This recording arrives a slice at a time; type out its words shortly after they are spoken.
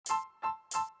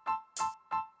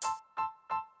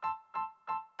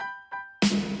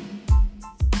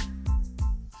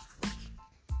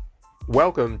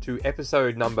Welcome to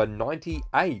episode number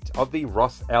 98 of the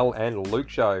Ross, Al and Luke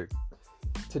Show.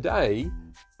 Today,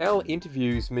 Al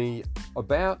interviews me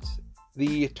about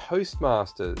the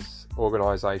Toastmasters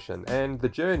organisation and the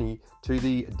journey to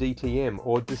the DTM,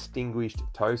 or Distinguished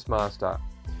Toastmaster.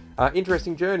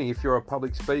 Interesting journey if you're a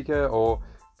public speaker or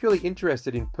purely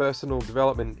interested in personal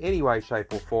development in any way,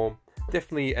 shape or form.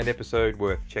 Definitely an episode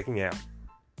worth checking out.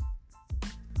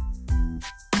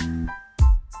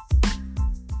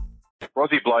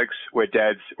 Aussie blokes, we're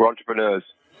dads, we're entrepreneurs.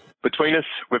 Between us,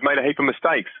 we've made a heap of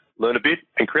mistakes, learned a bit,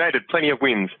 and created plenty of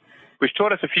wins, which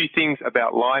taught us a few things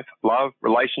about life, love,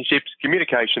 relationships,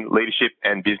 communication, leadership,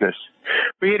 and business.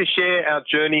 We're here to share our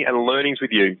journey and learnings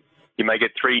with you. You may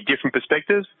get 3 different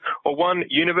perspectives or one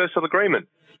universal agreement.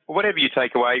 But whatever you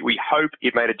take away, we hope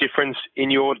it made a difference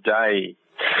in your day.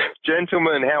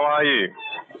 Gentlemen, how are you?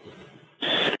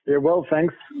 Yeah, well,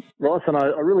 thanks, Ross. And I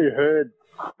really heard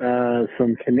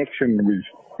some connection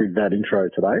with that intro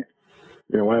today.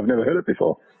 You know, I've never heard it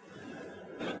before.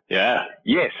 Yeah.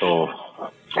 Yes. Or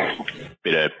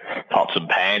bit of pots and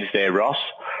pans there, Ross.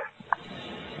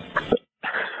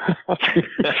 Well, I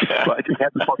just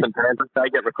have the pots and pans, they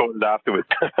get recorded afterwards.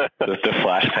 the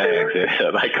flash pans, yeah,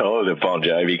 they call it a Bon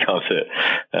Jovi concert.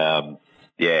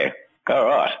 Yeah. All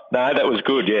right. No, that was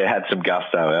good. Yeah, had some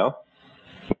gusto, Al.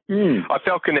 I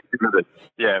felt connected with it.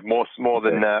 Yeah, more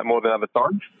than other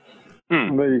times.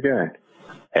 There you go.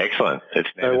 Excellent. It's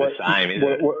never the same, is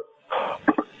it?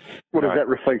 What does that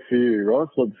reflect for you, Ross?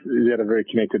 You had a very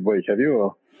connected week, have you?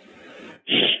 Or?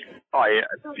 Oh, yeah.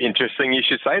 Interesting you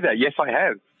should say that. Yes, I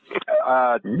have.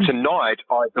 Tonight,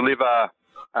 I deliver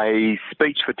a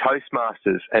speech for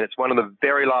Toastmasters, and it's one of the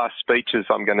very last speeches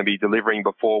I'm going to be delivering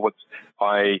before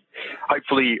I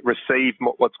hopefully receive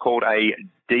what's called a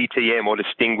DTM, or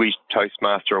Distinguished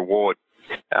Toastmaster Award.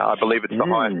 I believe it's the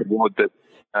highest award that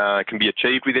can be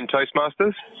achieved within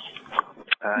Toastmasters.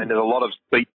 And there's a lot of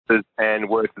speeches and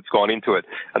work that's gone into it.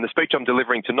 And the speech I'm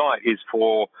delivering tonight is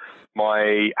for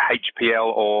my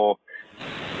HPL, or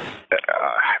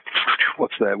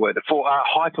what's the word? For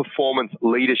High Performance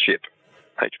Leadership.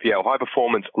 HPL, High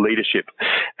Performance Leadership.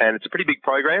 And it's a pretty big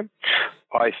program.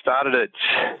 I started it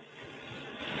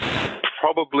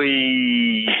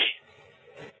probably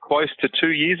close to 2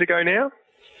 years ago now.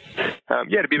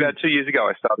 It'd be about 2 years ago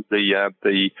I started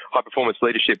the High Performance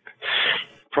Leadership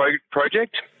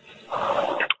project,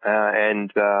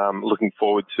 and looking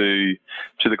forward to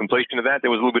the completion of that.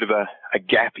 There was a little bit of a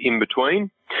gap in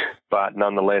between, but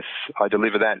nonetheless, I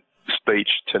deliver that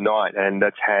speech tonight, and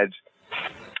that's had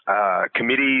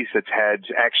committees, it's had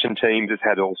action teams, it's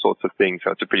had all sorts of things.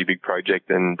 So it's a pretty big project,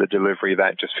 and the delivery of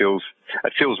that just feels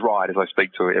right as I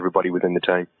speak to everybody within the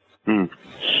team.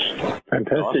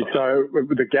 Fantastic. Awesome. So was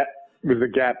the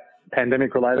gap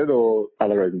pandemic related or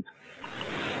other reasons?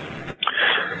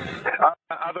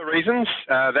 Other reasons.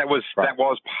 That was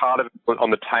part of it.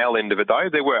 On the tail end of it, though,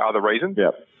 there were other reasons.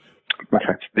 Yeah.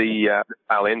 Okay. The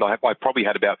tail end, I probably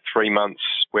had about 3 months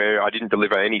where I didn't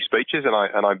deliver any speeches, and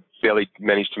I barely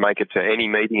managed to make it to any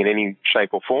meeting in any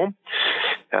shape or form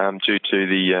due to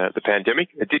the pandemic.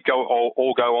 It did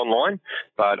all go online,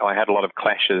 but I had a lot of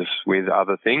clashes with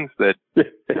other things that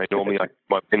normally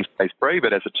my Wednesday's free,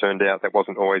 but as it turned out, that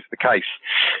wasn't always the case.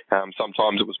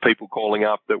 Sometimes it was people calling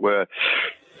up that were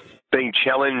being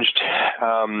challenged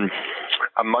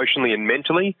emotionally and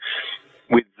mentally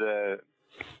with the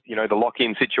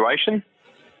lock-in situation.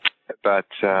 But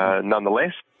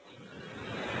nonetheless,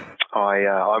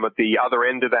 I'm at the other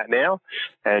end of that now,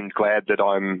 and glad that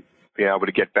I'm being able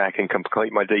to get back and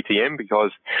complete my DTM,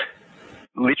 because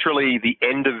literally the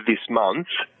end of this month,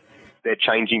 they're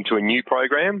changing to a new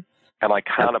program, and I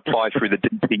can't apply through the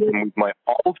DTM with my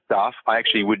old stuff. I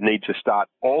actually would need to start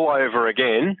all over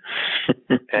again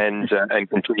and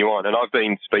continue on. And I've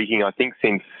been speaking, I think,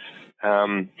 since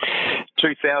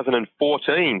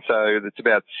 2014, so that's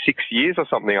about 6 years or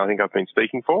something I think I've been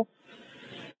speaking for.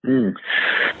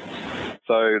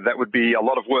 So that would be a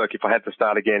lot of work if I had to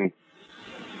start again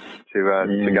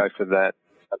to go for that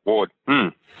award.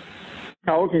 Oh,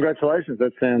 well, congratulations.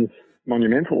 That sounds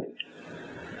monumental.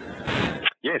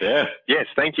 Yes, yeah. Yes,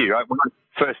 thank you. When I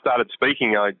first started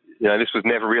speaking, this was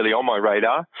never really on my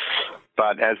radar,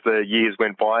 but as the years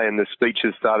went by and the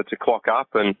speeches started to clock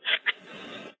up, and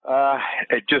I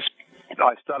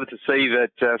started to see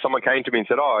that someone came to me and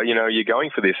said, you're going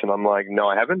for this. And I'm like, no,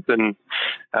 I haven't. And,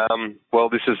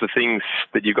 this is the things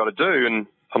that you've got to do. And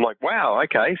I'm like, wow,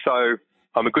 okay, so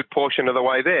I'm a good portion of the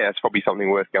way there. It's probably something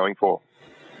worth going for.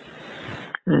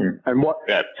 And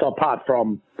so apart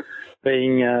from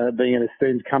being an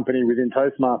esteemed company within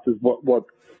Toastmasters,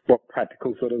 what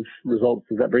practical sort of results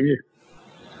does that bring you?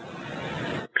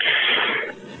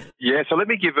 Yeah, so let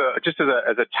me give just as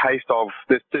a taste of,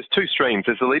 there's two streams.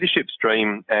 There's the leadership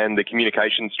stream and the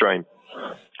communication stream.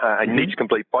 And you need to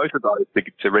complete both of those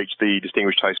to reach the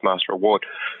Distinguished Toastmaster Award.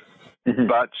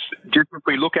 But just if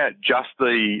we look at just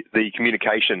the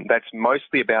communication, that's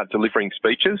mostly about delivering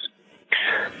speeches.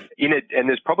 In it, and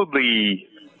there's probably,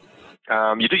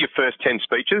 you do your first 10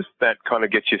 speeches, that kind of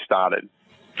gets you started.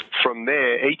 From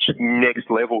there, each next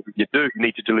level that you do, you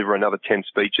need to deliver another 10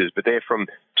 speeches, but they're from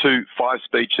 5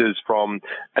 speeches from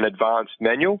an advanced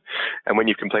manual, and when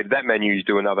you've completed that manual, you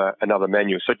do another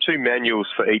manual. So 2 manuals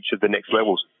for each of the next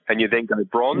levels, and you then go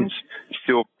bronze,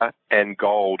 silver, and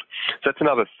gold. So that's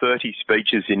another 30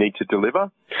 speeches you need to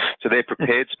deliver. So they're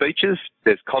prepared speeches.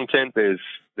 There's content, there's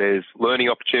learning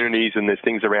opportunities, and there's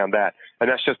things around that. And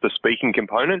that's just the speaking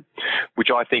component, which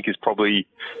I think is probably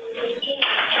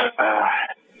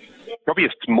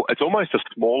it's almost a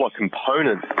smaller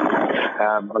component.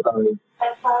 Although,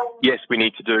 yes, we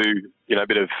need to do a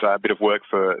bit of work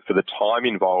for the time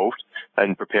involved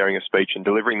in preparing a speech and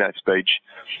delivering that speech.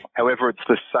 However, it's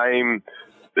the same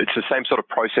sort of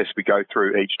process we go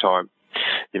through each time.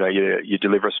 You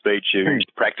deliver a speech, you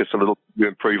practice a little, you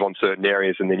improve on certain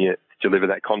areas, and then you deliver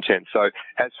that content. So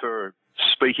as for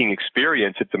speaking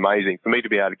experience, it's amazing for me to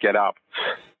be able to get up.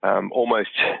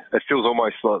 It feels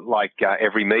almost like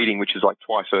every meeting, which is like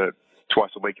twice a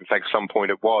week. In fact, at some point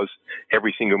it was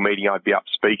every single meeting I'd be up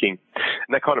speaking,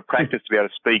 and that kind of practice to be able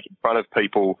to speak in front of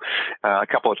people a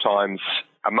couple of times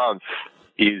a month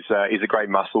is a great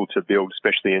muscle to build,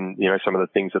 especially in some of the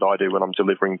things that I do when I'm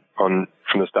delivering from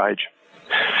the stage.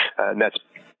 And that's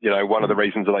one of the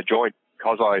reasons that I joined,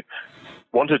 because I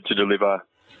wanted to deliver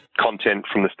content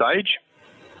from the stage,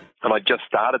 and I just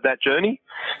started that journey.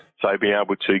 So being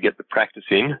able to get the practice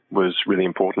in was really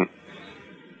important.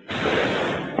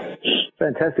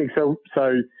 Fantastic. So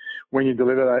when you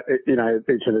deliver,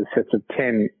 each of the sets of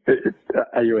 10,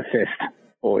 are you assessed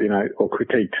or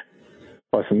critiqued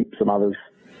by some others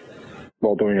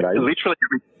while doing it?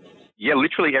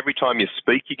 Literally every time you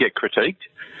speak, you get critiqued.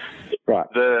 Right.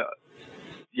 The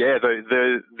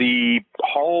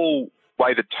whole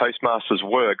way that Toastmasters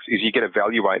works is you get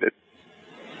evaluated.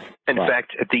 In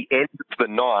fact, at the end of the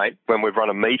night, when we've run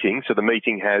a meeting, so the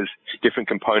meeting has different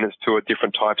components to it,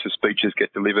 different types of speeches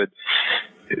get delivered.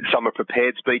 Some are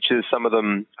prepared speeches, some of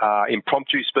them are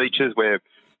impromptu speeches where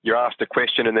you're asked a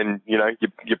question and then,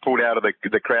 you're pulled out of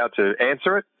the crowd to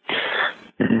answer it.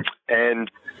 And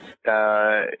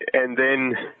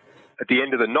then at the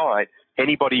end of the night,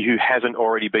 anybody who hasn't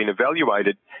already been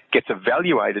evaluated gets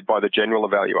evaluated by the general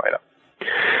evaluator.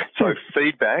 So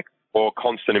feedback or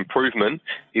constant improvement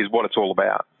is what it's all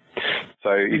about.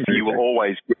 So you will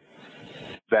always get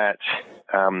that,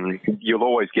 you'll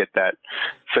always get that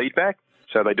feedback.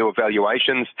 So they do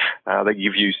evaluations. They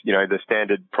give you, the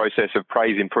standard process of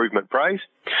praise, improvement, praise.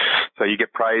 So you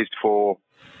get praised for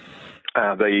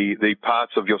the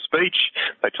parts of your speech.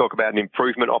 They talk about an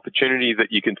improvement opportunity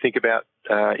that you can think about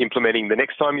implementing the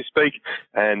next time you speak,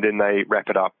 and then they wrap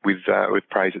it up with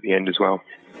praise at the end as well.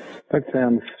 That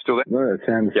sounds still there. No, that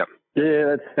sounds. Yep.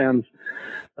 Yeah, that sounds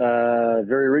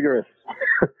very rigorous.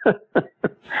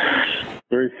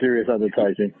 Very serious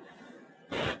undertaking.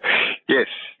 Yes.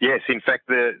 In fact,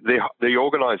 the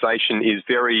organisation is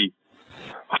very.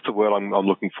 What's the word I'm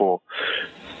looking for?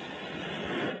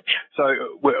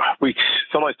 So we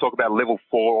sometimes talk about level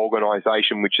 4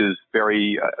 organisation, which is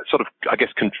very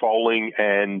controlling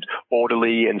and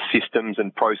orderly and systems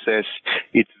and process.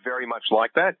 It's very much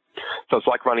like that. So it's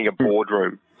like running a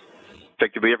boardroom.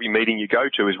 Effectively, every meeting you go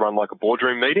to is run like a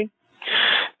boardroom meeting,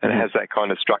 and it has that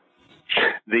kind of structure.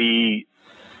 The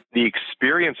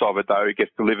experience of it, though,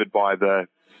 gets delivered by the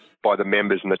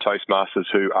members and the Toastmasters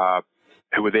who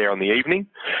were there on the evening,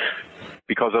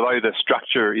 because although the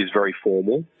structure is very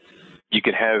formal, you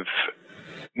can have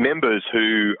members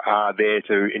who are there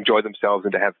to enjoy themselves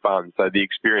and to have fun. So the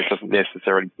experience doesn't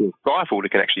necessarily feel stifled. It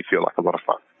can actually feel like a lot of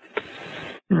fun.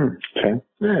 Okay.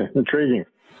 Yeah, intriguing.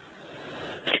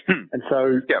 And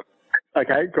so,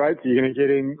 okay, great. So you're going to get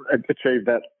in, achieve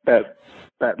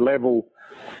that level,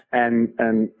 and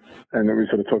we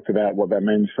sort of talked about what that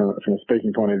means from a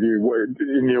speaking point of view.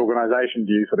 In the organisation,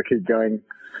 do you sort of keep going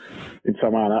in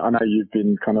some way? I know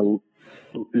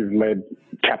you've led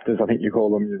chapters, I think you call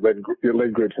them, you've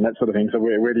led groups and that sort of thing. So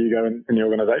where do you go in the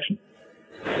organisation?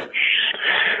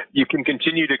 You can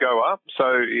continue to go up.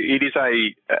 So it is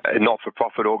a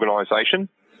not-for-profit organisation.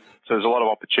 So there's a lot of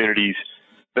opportunities.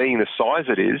 Being the size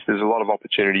it is, there's a lot of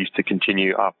opportunities to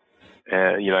continue up.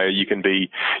 You can be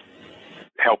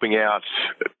helping out,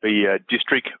 be a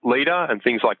district leader and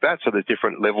things like that. So there's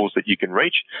different levels that you can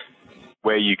reach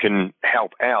where you can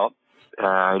help out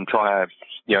and try to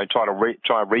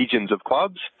try regions of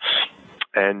clubs,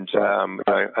 and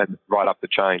and right up the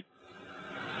chain.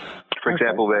 For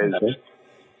example,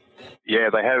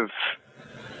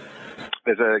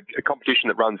 there's a competition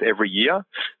that runs every year,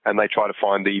 and they try to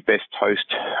find the best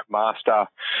Toastmaster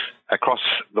across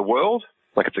the world.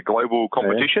 Like, it's a global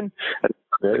competition at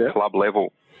the club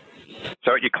level.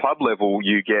 So at your club level,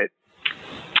 you get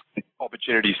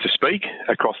opportunities to speak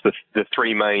across the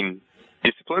three main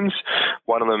disciplines.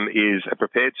 One of them is a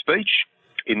prepared speech.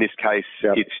 In this case,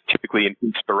 it's typically an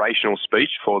inspirational speech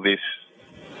for this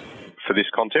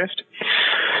contest.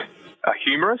 A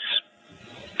humorous.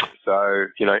 So,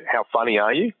 how funny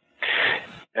are you?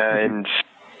 And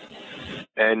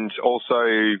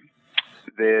also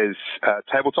there's a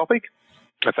table topic.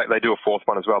 In fact, they do a fourth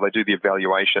one as well. They do the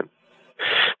evaluation.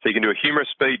 So you can do a humorous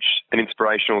speech, an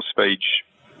inspirational speech,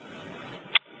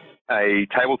 a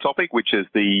table topic, which is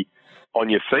the on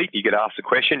your feet. You get asked a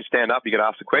question, stand up, you get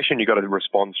asked a question, you got to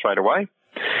respond straight away,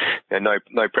 and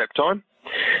no prep time.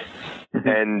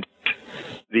 And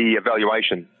the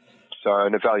evaluation. So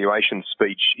an evaluation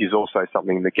speech is also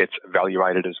something that gets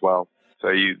evaluated as well.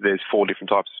 So there's 4 different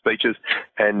types of speeches,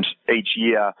 and each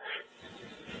year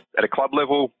at a club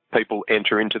level, people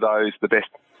enter into those. The best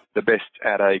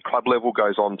at a club level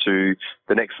goes on to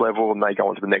the next level, and they go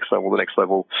on to the next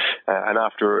level, and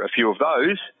after a few of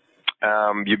those,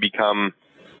 you become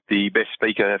the best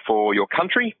speaker for your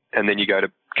country, and then you go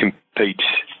to compete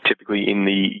typically in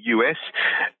the US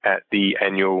at the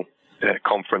annual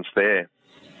conference there.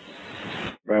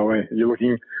 Well, you're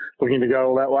looking to go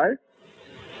all that way?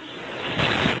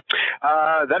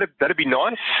 That'd be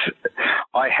nice.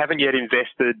 I haven't yet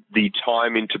invested the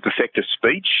time into perfect a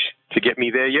speech to get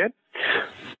me there yet.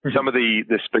 Some of the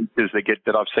speeches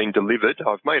that I've seen delivered,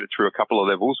 I've made it through a couple of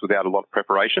levels without a lot of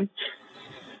preparation.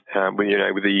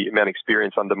 With the amount of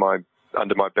experience under my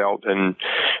belt, and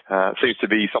it seems to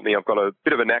be something I've got a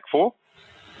bit of a knack for.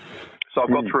 So I've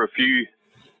got through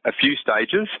a few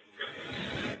stages.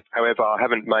 However, I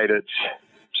haven't made it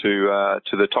to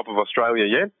the top of Australia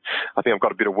yet. I think I've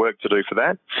got a bit of work to do for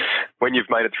that. When you've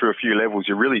made it through a few levels,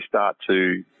 you really start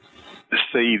to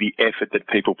see the effort that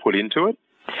people put into it,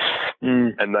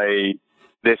 and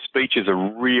their speeches are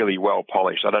really well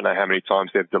polished. I don't know how many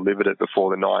times they've delivered it before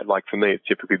the night. Like, for me, it's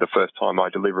typically the first time I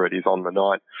deliver it is on the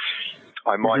night.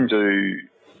 I might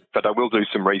but I will do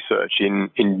some research in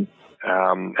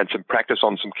and some practice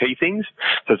on some key things.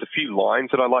 So there's a few lines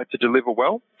that I like to deliver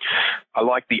well. I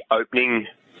like the opening.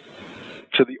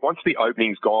 Once the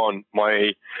opening's gone,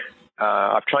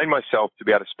 I've trained myself to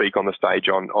be able to speak on the stage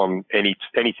on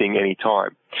anything,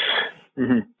 anytime.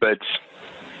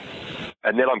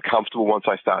 And then I'm comfortable once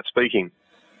I start speaking.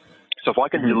 So if I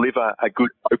can deliver a good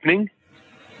opening,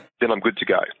 then I'm good to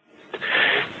go.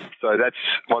 So that's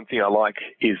one thing I like,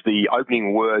 is the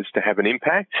opening words to have an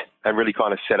impact and really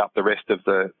kind of set up the rest of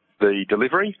the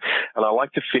delivery. And I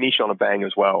like to finish on a bang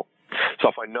as well. So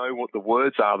if I know what the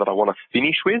words are that I want to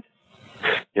finish with,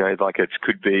 like it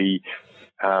could be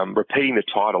repeating the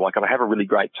title. Like, if I have a really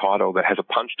great title that has a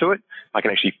punch to it, I can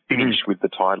actually finish with the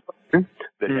title, and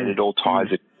it all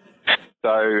ties it.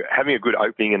 So having a good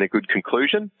opening and a good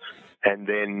conclusion, and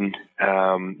then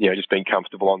just being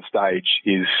comfortable on stage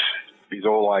is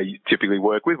all I typically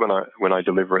work with when I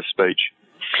deliver a speech.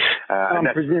 I'm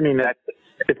presuming that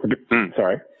it's a bit,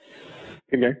 sorry.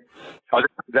 Okay.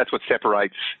 That's what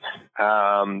separates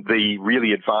the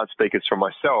really advanced speakers from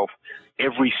myself.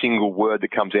 Every single word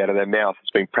that comes out of their mouth has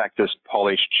been practiced,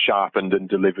 polished, sharpened, and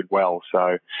delivered well.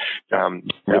 So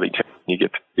really, you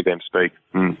get to hear them speak.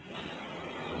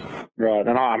 Right,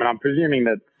 and I'm presuming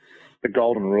that the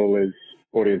golden rule is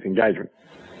audience engagement.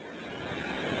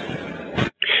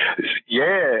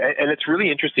 Yeah, and it's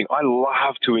really interesting. I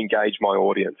love to engage my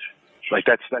audience. Like,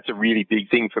 that's a really big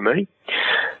thing for me.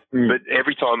 But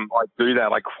every time I do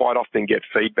that, I quite often get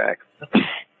feedback.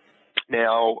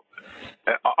 Now,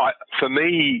 for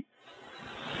me,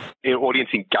 audience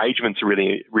engagement's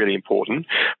really, really important,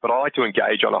 but I like to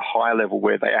engage on a high level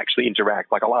where they actually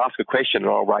interact. Like, I'll ask a question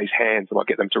and I'll raise hands, and I'll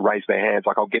get them to raise their hands.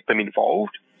 Like, I'll get them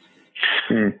involved.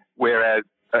 Whereas,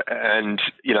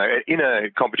 in a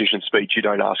competition speech, you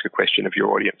don't ask a question of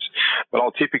your audience, but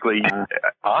I'll typically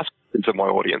ask questions of my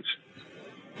audience.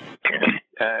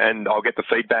 And I'll get the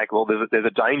feedback. Well, there's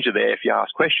a danger there if you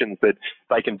ask questions that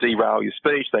they can derail your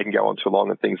speech, they can go on too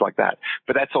long and things like that.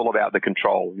 But that's all about the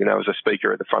control. As a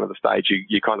speaker at the front of the stage,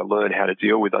 you kind of learn how to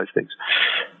deal with those things.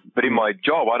 But in my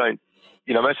job, I don't,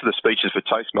 most of the speeches for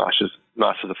Toastmasters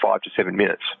are 5 to 7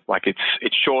 minutes. Like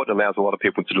it's short, it allows a lot of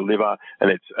people to deliver,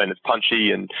 and it's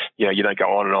punchy, and you don't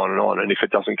go on and on and on. And if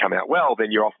it doesn't come out well,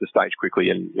 then you're off the stage quickly,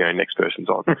 and next person's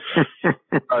on.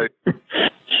 So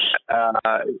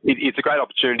it's a great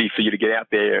opportunity for you to get out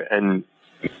there and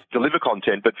deliver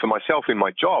content. But for myself in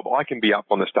my job, I can be up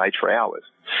on the stage for hours.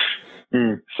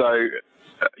 So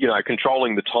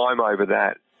controlling the time over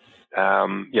that.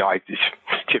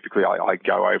 Typically I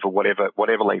go over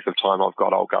whatever length of time I've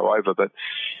got, I'll go over. But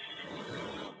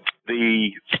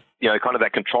the kind of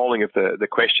that controlling of the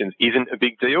questions isn't a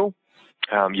big deal.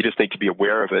 You just need to be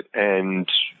aware of it and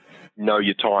know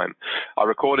your time. I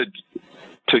recorded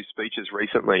 2 speeches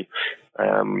recently.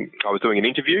 I was doing an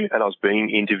interview and I was being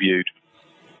interviewed,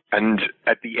 and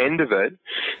at the end of it,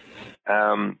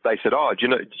 they said, "Oh,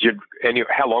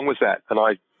 how long was that?" And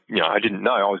I didn't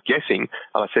know. I was guessing,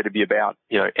 and I said it'd be about,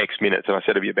 X minutes, and I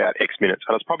said it'd be about X minutes,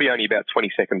 and I was probably only about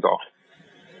 20 seconds off.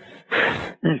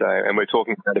 So, and we're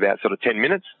talking about sort of 10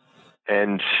 minutes,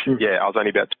 and I was only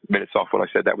about 2 minutes off when I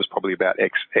said that was probably about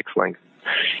X length.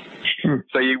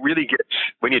 So you really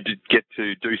when you get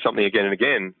to do something again and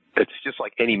again, it's just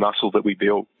like any muscle that we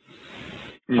build.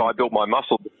 So I built my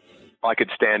muscle. I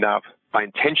could stand up. I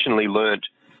intentionally learned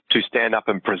to stand up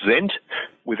and present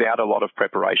without a lot of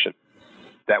preparation.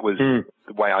 That was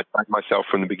the way I trained myself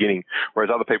from the beginning, whereas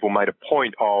other people made a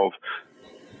point of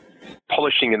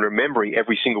polishing and remembering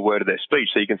every single word of their speech.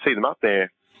 So you can see them up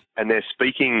there and they're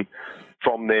speaking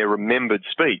from their remembered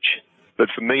speech. But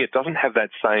for me, it doesn't have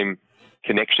that same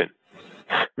connection.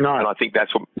 No. And I think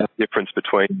that's what the difference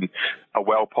between a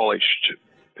well-polished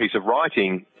piece of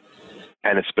writing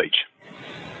and a speech.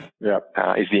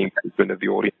 Is the engagement of the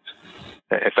audience.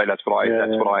 In fact, that's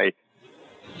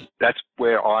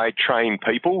where I train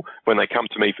people when they come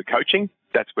to me for coaching.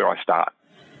 That's where I start.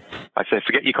 I say,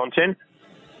 forget your content.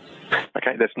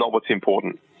 Okay, that's not what's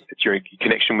important. It's your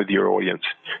connection with your audience.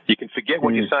 You can forget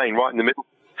what you're saying right in the middle,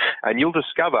 and you'll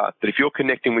discover that if you're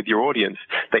connecting with your audience,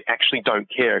 they actually don't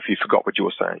care if you forgot what you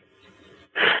were saying.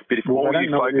 But if all you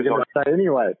focus on, say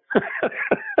anyway,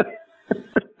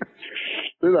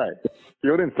 do they? The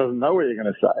audience doesn't know what you're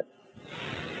going to say.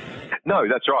 No,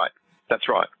 that's right. That's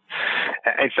right.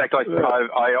 In fact,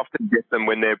 I often get them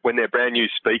when they're brand new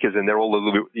speakers and they're all a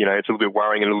little bit, it's a little bit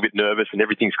worrying and a little bit nervous and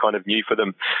everything's kind of new for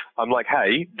them. I'm like,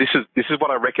 hey, this is what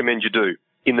I recommend you do.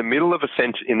 In the middle of a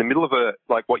sentence, in the middle of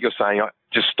like what you're saying,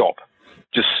 just stop.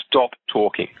 Just stop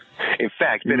talking. In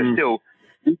fact, better still,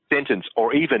 mid-sentence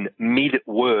or even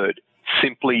mid-word,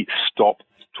 simply stop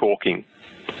talking.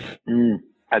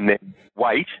 And then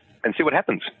wait and see what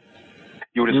happens.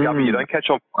 You'll discover you don't catch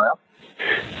on fire.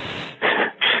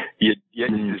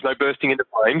 There's no bursting into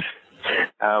flames.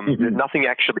 There's nothing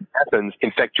actually happens.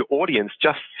 In fact, your audience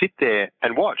just sit there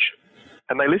and watch,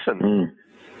 and they listen.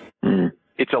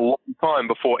 It's a long time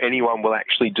before anyone will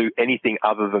actually do anything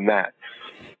other than that.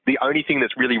 The only thing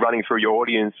that's really running through your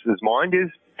audience's mind is,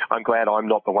 I'm glad I'm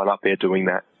not the one up there doing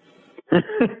that.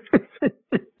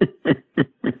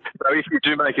 So if you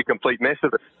do make a complete mess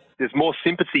of it, there's more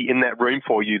sympathy in that room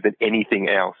for you than anything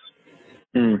else.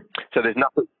 So there's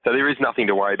nothing. So there is nothing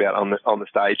to worry about on the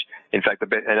stage. In fact,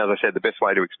 and as I said, the best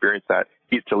way to experience that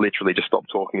is to literally just stop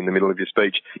talking in the middle of your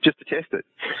speech, just to test it.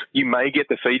 You may get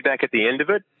the feedback at the end of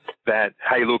it that,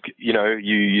 hey, look,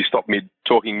 you stop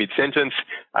talking mid sentence.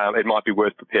 It might be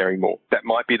worth preparing more. That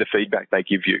might be the feedback they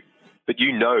give you, but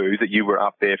you know that you were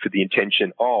up there for the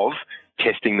intention of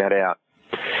testing that out.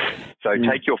 So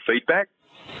take your feedback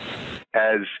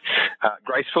as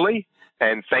gracefully.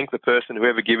 And thank the person,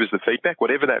 whoever gives the feedback,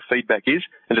 whatever that feedback is,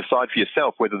 and decide for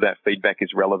yourself whether that feedback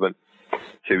is relevant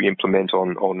to implement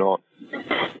on or not.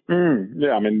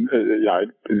 Yeah, I mean,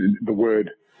 the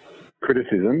word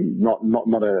criticism, not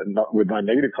with no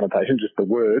negative connotation, just the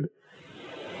word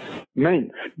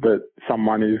means that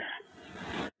someone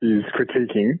is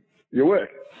critiquing your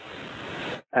work,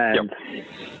 and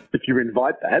if you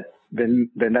invite that,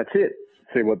 then that's it.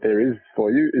 See what there is for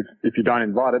you. If you don't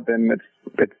invite it, then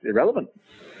it's irrelevant.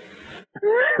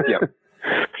 Yeah.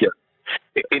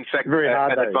 In fact, very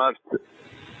hard. An advanced.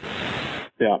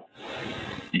 Yeah.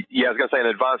 Yeah, I was going to say an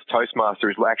advanced Toastmaster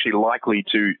is actually likely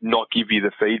to not give you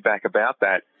the feedback about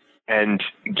that and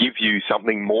give you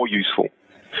something more useful.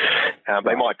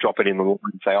 They might drop it in the line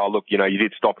and say, "Oh, look, you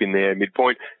did stop in there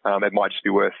midpoint. It might just be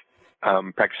worth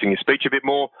practicing your speech a bit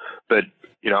more," but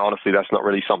honestly, that's not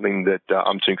really something that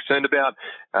I'm too concerned about.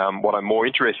 What I'm more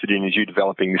interested in is you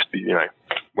developing this,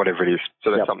 whatever it is.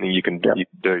 So that's something you can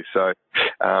do. So,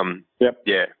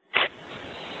 yeah.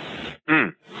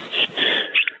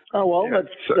 Oh well,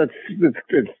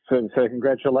 so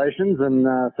congratulations, and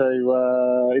we'll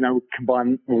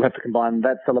have to combine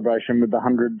that celebration with the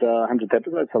 100th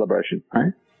episode celebration,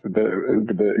 eh? With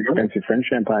the expensive French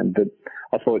champagne that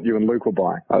I thought you and Luke were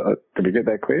buying. Did we get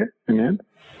that clear in the end?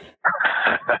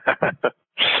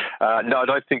 No, I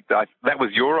don't think that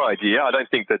was your idea. I don't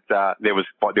think that there was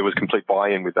complete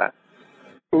buy-in with that.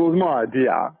 Well, it was my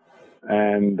idea,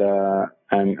 and I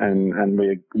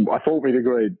thought we'd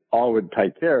agreed I would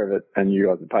take care of it and you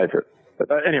guys would pay for it. But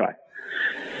anyway,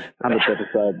 100th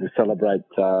episode, we celebrate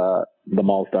the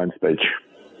milestone speech.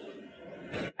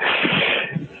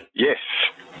 Yes.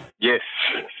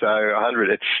 So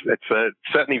 100. It's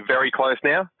certainly very close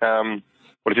now.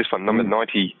 What is this one? Number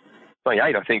 98,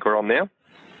 I think we're on now.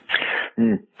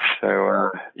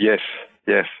 So yes,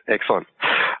 excellent.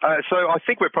 So I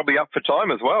think we're probably up for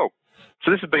time as well. So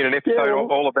this has been an episode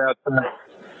all about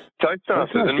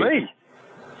Toastmasters and me.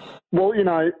 Well,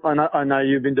 I know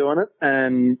you've been doing it,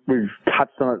 and we've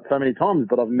touched on it so many times,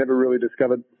 but I've never really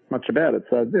discovered much about it.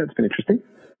 So yeah, it's been interesting.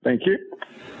 Thank you.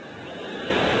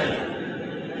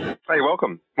 Hey,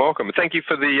 welcome. Thank you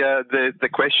for the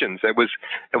questions. It was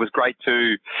great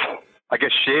to, I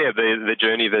guess, share the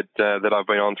journey that I've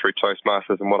been on through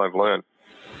Toastmasters and what I've learned.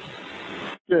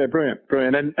 Yeah, brilliant.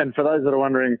 And for those that are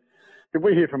wondering, did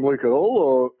we hear from Luke at all,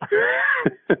 or?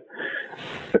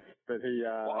 But he.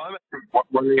 I'm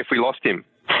wondering if we lost him.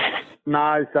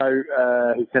 No, so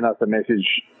he sent us a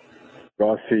message.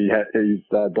 Ross, his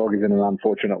dog is in an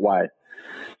unfortunate way,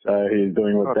 so he's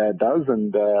doing what Dad does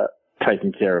and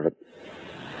taking care of it.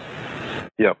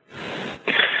 Yep.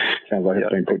 Sounds like it's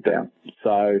been put down.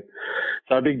 So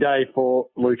a big day for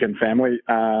Luke and family,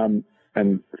 and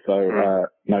so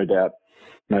no doubt,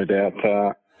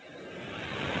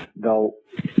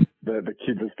 the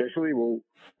kids especially will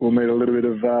need a little bit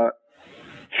of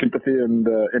sympathy and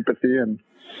empathy, and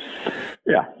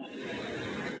yeah.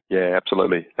 Yeah,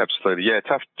 absolutely. Yeah,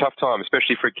 tough time,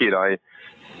 especially for a kid.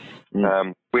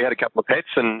 We had a couple of pets,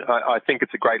 and I think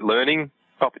it's a great learning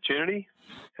opportunity.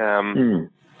 To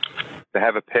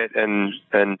have a pet and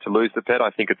to lose the pet,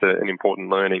 I think it's an important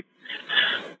learning.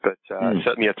 But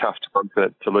certainly a tough time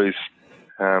to lose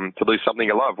something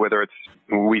you love. Whether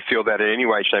we feel that in any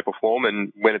way, shape, or form,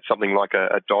 and when it's something like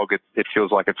a dog, it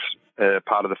feels like it's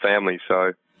part of the family.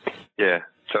 So yeah,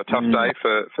 so a tough day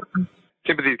for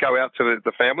sympathies go out to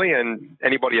the family and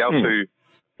anybody else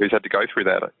who's had to go through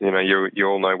that. You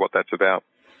all know what that's about.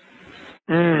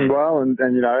 Well, and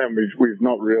we've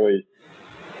not really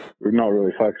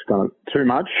focused on it too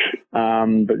much.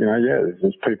 But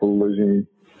there's people losing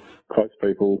close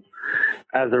people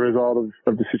as a result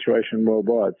of the situation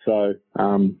worldwide. So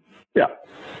I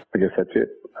guess that's it.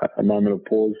 A moment of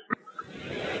pause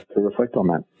to reflect on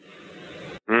that.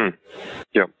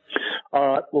 Yeah. All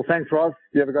right. Well, thanks, Ross.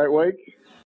 You have a great week.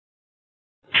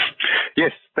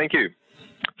 Yes, thank you.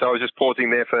 So I was just pausing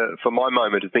there for my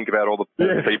moment to think about all the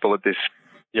people at this,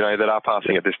 that are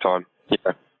passing at this time.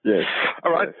 Yeah. Yes.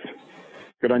 All right. Yes.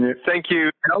 Good on you. Thank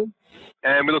you, Al.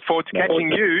 And we look forward to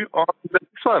catching you on the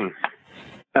next one.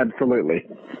 Absolutely.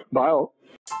 Bye all.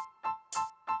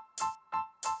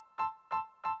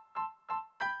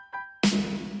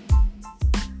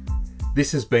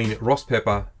 This has been Ross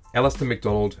Pepper, Alistair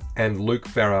McDonald and Luke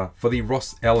Farrer for the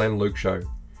Ross L and Luke Show.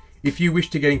 If you wish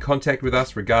to get in contact with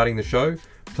us regarding the show,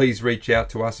 please reach out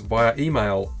to us via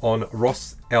email on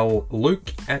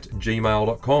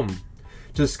rossluke@gmail.com.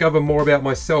 To discover more about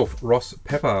myself, Ross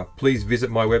Pepper, please visit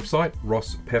my website,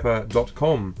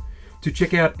 rosspepper.com. To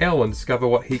check out Al and discover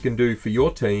what he can do for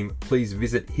your team, please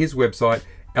visit his website,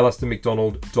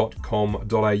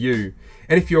 alistairmcdonald.com.au.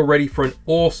 And if you're ready for an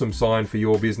awesome sign for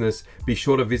your business, be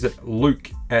sure to visit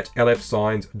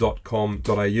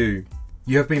luke@lfsigns.com.au.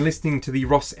 You have been listening to the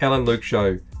Ross L and Luke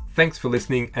Show. Thanks for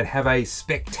listening and have a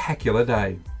spectacular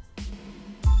day.